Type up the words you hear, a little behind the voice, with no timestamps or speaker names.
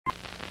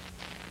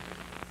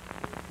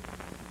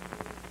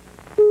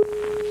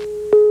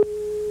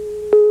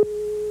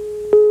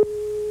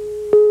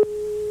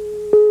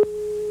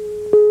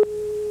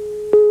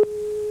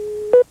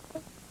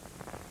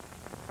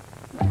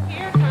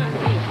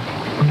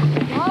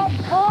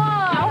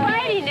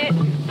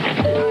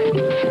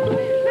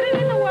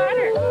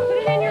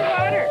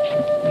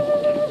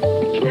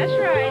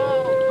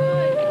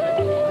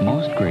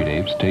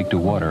take to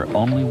water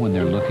only when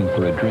they're looking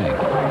for a drink.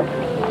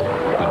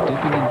 But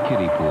dipping in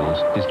kiddie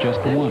pools is just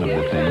one of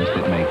the things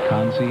that make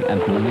Kanzi and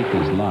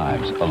Malika's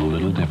lives a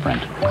little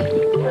different.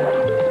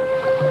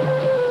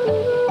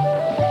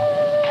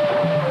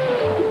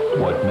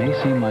 What may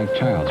seem like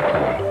child's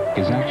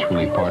play is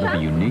actually part of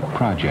a unique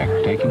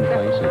project taking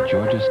place at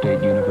Georgia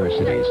State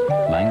University's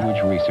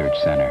Language Research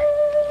Center.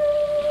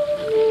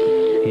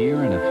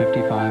 Here in a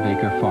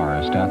 55-acre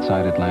forest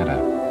outside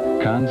Atlanta,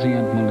 Kanzi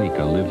and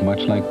Malika live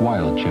much like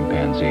wild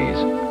chimpanzees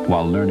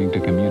while learning to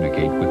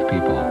communicate with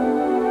people.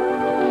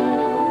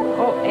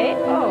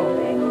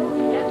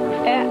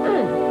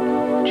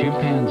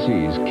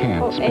 Chimpanzees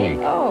can't speak,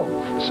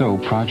 so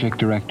project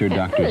director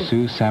Dr.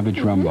 Sue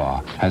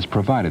Savage-Rumbaugh has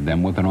provided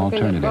them with an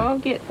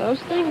alternative.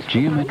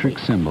 Geometric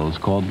symbols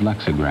called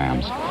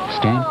lexicograms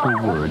stand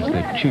for words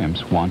that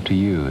chimps want to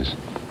use.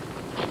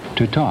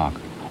 To talk,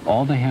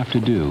 all they have to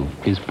do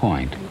is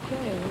point.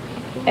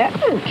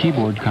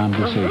 Keyboard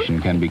conversation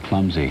can be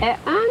clumsy,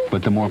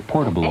 but the more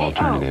portable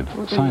alternative,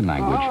 sign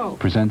language,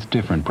 presents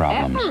different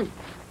problems.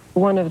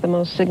 One of the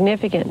most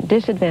significant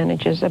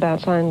disadvantages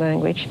about sign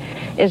language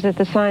is that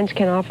the signs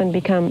can often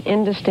become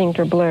indistinct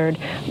or blurred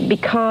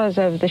because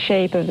of the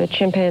shape of the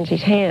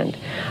chimpanzee's hand.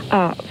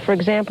 For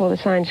example, the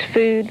signs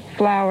food,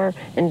 flower,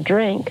 and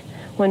drink,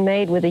 when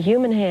made with a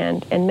human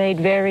hand and made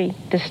very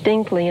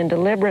distinctly and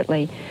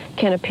deliberately,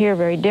 can appear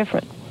very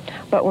different.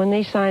 But when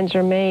these signs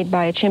are made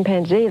by a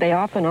chimpanzee, they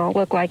often all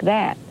look like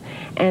that,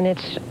 and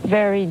it's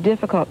very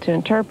difficult to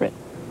interpret.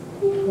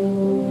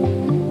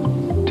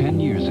 10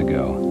 years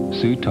ago,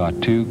 Sue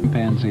taught two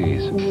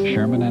chimpanzees,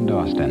 Sherman and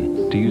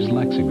Austin, to use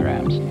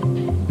lexicograms,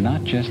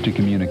 not just to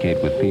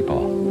communicate with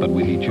people, but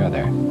with each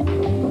other.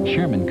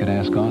 Sherman could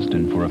ask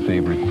Austin for a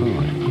favorite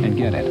food and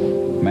get it,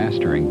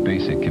 mastering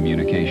basic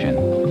communication.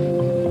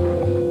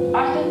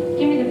 Austin,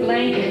 give me the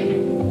blanket.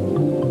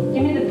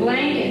 Give me the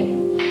blanket.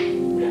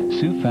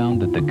 Sue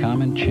found that the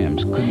common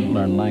chimps couldn't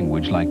learn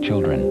language like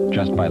children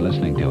just by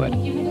listening to it.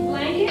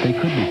 They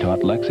could be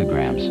taught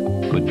lexicograms,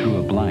 but drew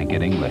a blank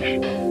at English.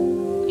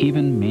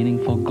 Even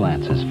meaningful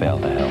glances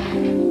failed to help.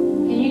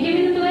 Can you give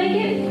me the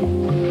blanket?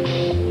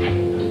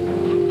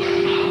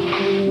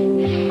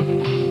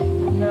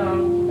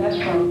 No, that's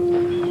wrong.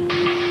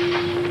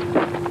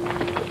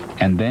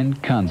 And then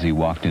Kanzi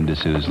walked into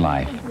Sue's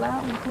life.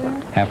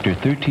 After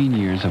 13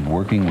 years of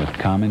working with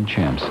common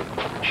chimps,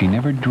 she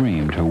never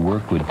dreamed her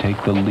work would take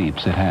the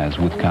leaps it has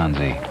with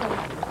Kanzi.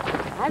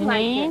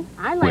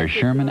 Where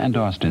Sherman and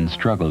Austin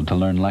struggled to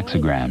learn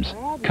lexicograms,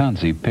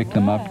 Kanzi picked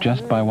them up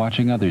just by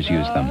watching others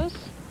use them.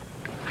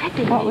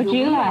 What would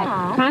you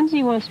like?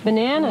 Kanzi wants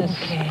bananas.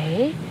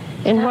 Okay.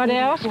 And what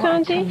else,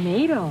 Kanzi?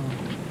 Tomato.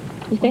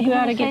 You think we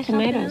ought to get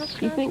tomatoes?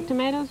 You think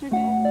tomatoes are good?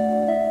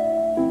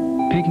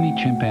 Pygmy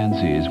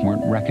chimpanzees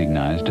weren't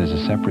recognized as a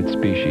separate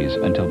species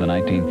until the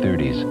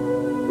 1930s.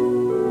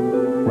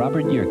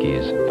 Robert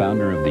Yerkes,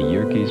 founder of the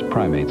Yerkes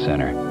Primate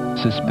Center,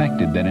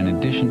 suspected that in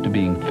addition to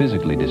being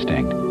physically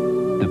distinct,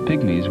 the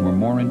pygmies were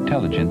more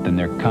intelligent than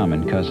their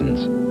common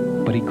cousins,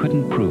 but he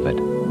couldn't prove it.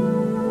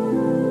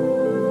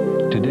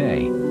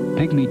 Today,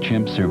 pygmy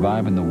chimps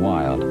survive in the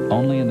wild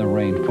only in the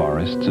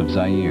rainforests of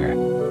Zaire.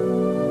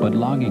 But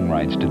logging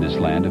rights to this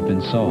land have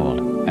been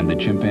sold, and the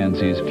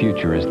chimpanzee's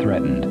future is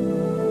threatened.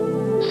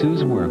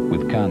 Sue's work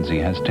with Kanzi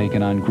has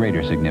taken on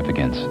greater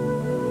significance.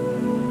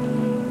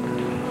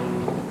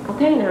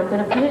 Okay, now I'm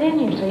going to put it in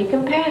here so you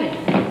can pat it.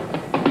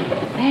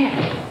 There.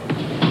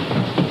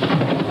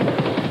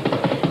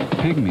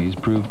 Pygmies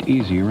proved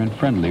easier and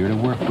friendlier to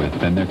work with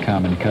than their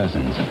common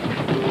cousins.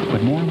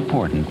 But more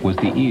important was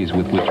the ease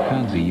with which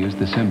Kanzi used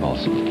the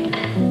symbols.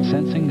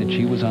 Sensing that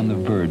she was on the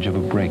verge of a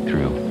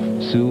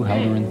breakthrough, Sue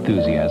held her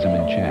enthusiasm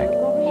in check,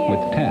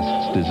 with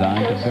tests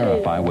designed to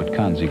verify what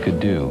Kanzi could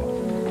do.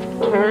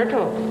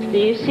 Turtle. Do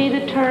you see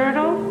the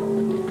turtle?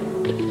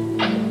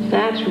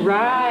 That's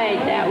right.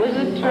 That was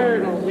a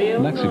turtle.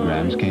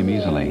 Lexicograms came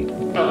easily,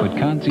 but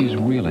Kanzi's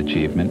real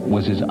achievement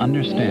was his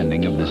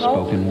understanding of the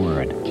spoken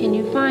word. Can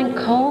you find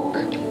Coke?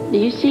 Do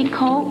you see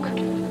Coke?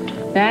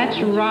 That's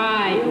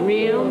right.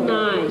 Real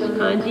nice.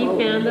 Kanzi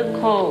found the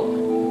Coke.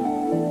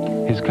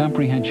 His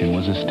comprehension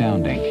was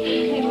astounding.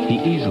 He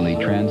easily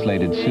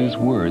translated Sue's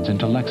words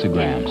into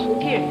lexicograms.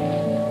 Here.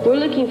 We're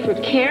looking for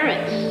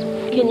carrots.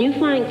 Can you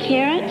find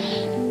carrots?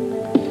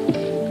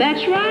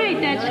 That's right.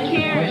 That's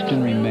carrots. The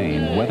question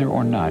remained whether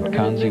or not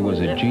Kanzi was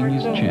a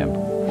genius chimp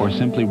or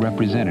simply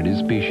represented his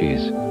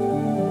species.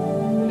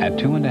 At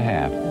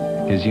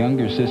 2½, his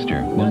younger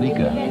sister,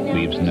 Malika,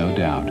 leaves no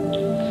doubt.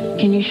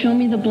 Can you show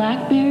me the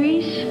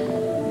blackberries?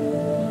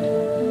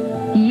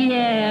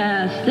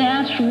 Yes,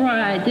 that's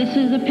right. This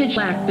is the pitch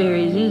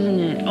blackberries, isn't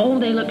it? Oh,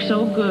 they look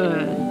so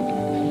good.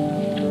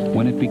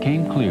 When it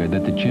became clear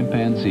that the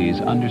chimpanzees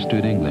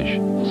understood English,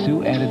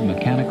 Sue added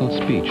mechanical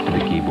speech to the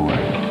keyboard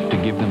to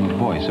give them a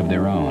voice of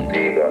their own.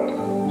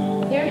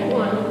 Here's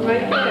one,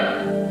 right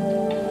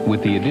there.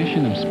 With the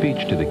addition of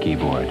speech to the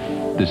keyboard,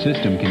 the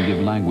system can give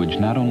language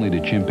not only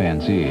to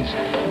chimpanzees,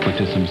 but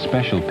to some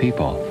special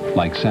people,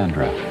 like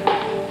Sandra.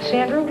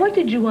 Sandra, what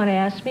did you want to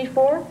ask me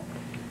for?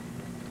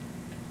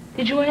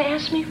 Did you want to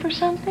ask me for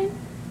something?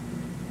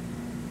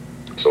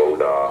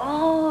 Soda.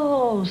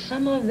 Oh,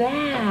 some of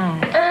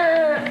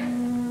that.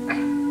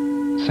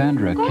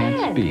 Sandra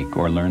can't speak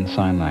or learn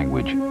sign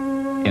language.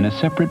 In a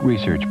separate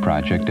research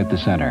project at the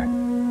center,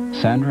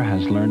 Sandra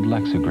has learned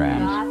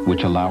lexicograms,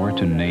 which allow her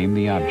to name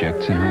the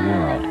objects in her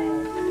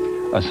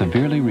world. A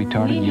severely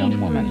retarded young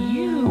woman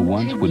who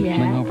once would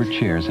fling over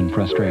chairs in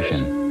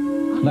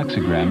frustration,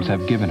 lexicograms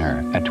have given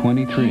her, at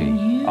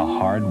 23, a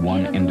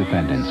hard-won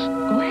independence.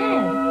 Go ahead.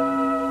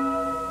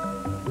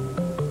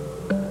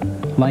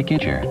 Like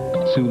Itcher,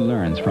 Sue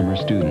learns from her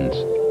students.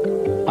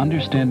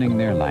 Understanding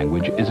their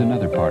language is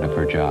another part of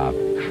her job.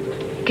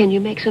 Can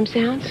you make some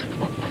sounds?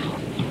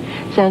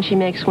 Sounds she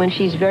makes when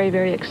she's very,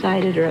 very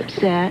excited or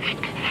upset.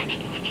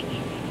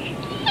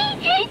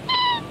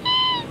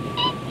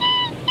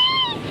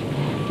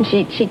 And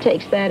she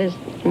takes that as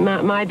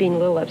my being a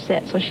little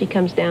upset, so she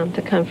comes down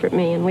to comfort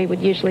me, and we would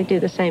usually do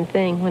the same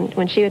thing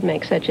when she would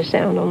make such a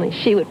sound, only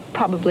she would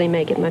probably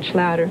make it much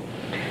louder.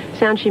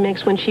 Sound she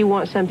makes when she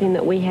wants something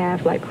that we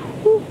have, like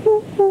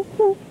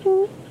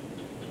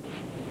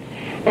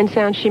and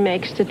sound she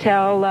makes to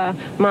tell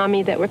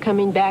Mommy that we're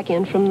coming back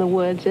in from the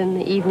woods in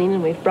the evening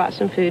and we've brought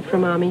some food for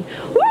Mommy.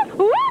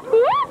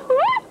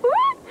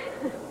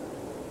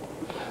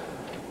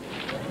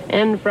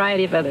 And a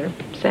variety of other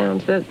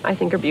sounds that I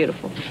think are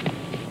beautiful.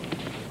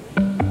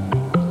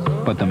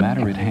 But the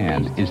matter at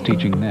hand is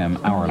teaching them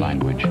our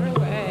language.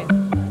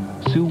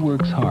 Sue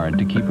works hard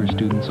to keep her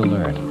students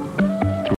alert,